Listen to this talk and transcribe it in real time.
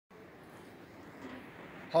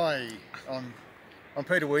Hi, I'm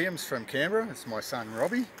Peter Williams from Canberra. It's my son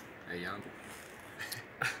Robby. Hey, young.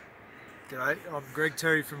 G'day, I'm Greg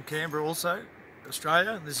Terry from Canberra also,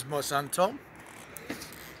 Australia. This is my son Tom.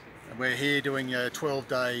 And we're here doing a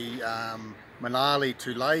 12-day Manali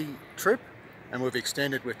to Leh trip, and we've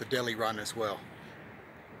extended with the Delhi run as well.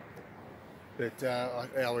 But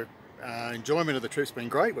our enjoyment of the trip's been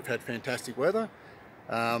great. We've had fantastic weather.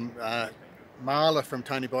 Marla from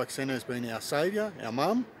Tony Bike Centre has been our saviour. Our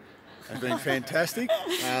mum has been fantastic.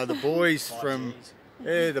 The boys from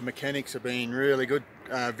the mechanics have been really good.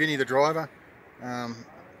 Vinny the driver,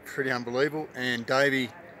 pretty unbelievable, and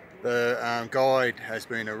Davey the guide has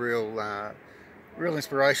been a real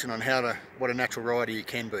inspiration on what a natural rider you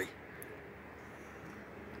can be.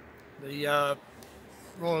 The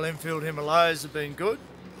Royal Enfield Himalayas have been good.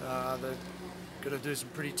 They've got to do some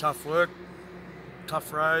pretty tough work,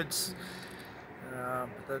 tough roads,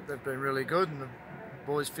 but they've been really good, and the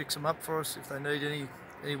boys fix them up for us if they need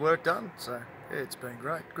any work done. So yeah, it's been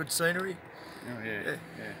great. Good scenery. Oh yeah.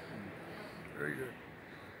 Very good.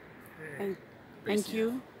 Yeah. Thank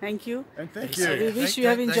you. And thank you. We wish you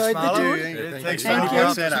have enjoyed the tour. Thanks, Thank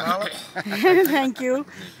you. Thank you.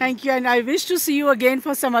 Thank you. And I wish to see you again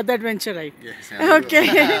for some other adventure ride. Yes, okay.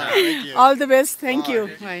 Thank you. All the best. Thank you.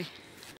 Bye. Bye.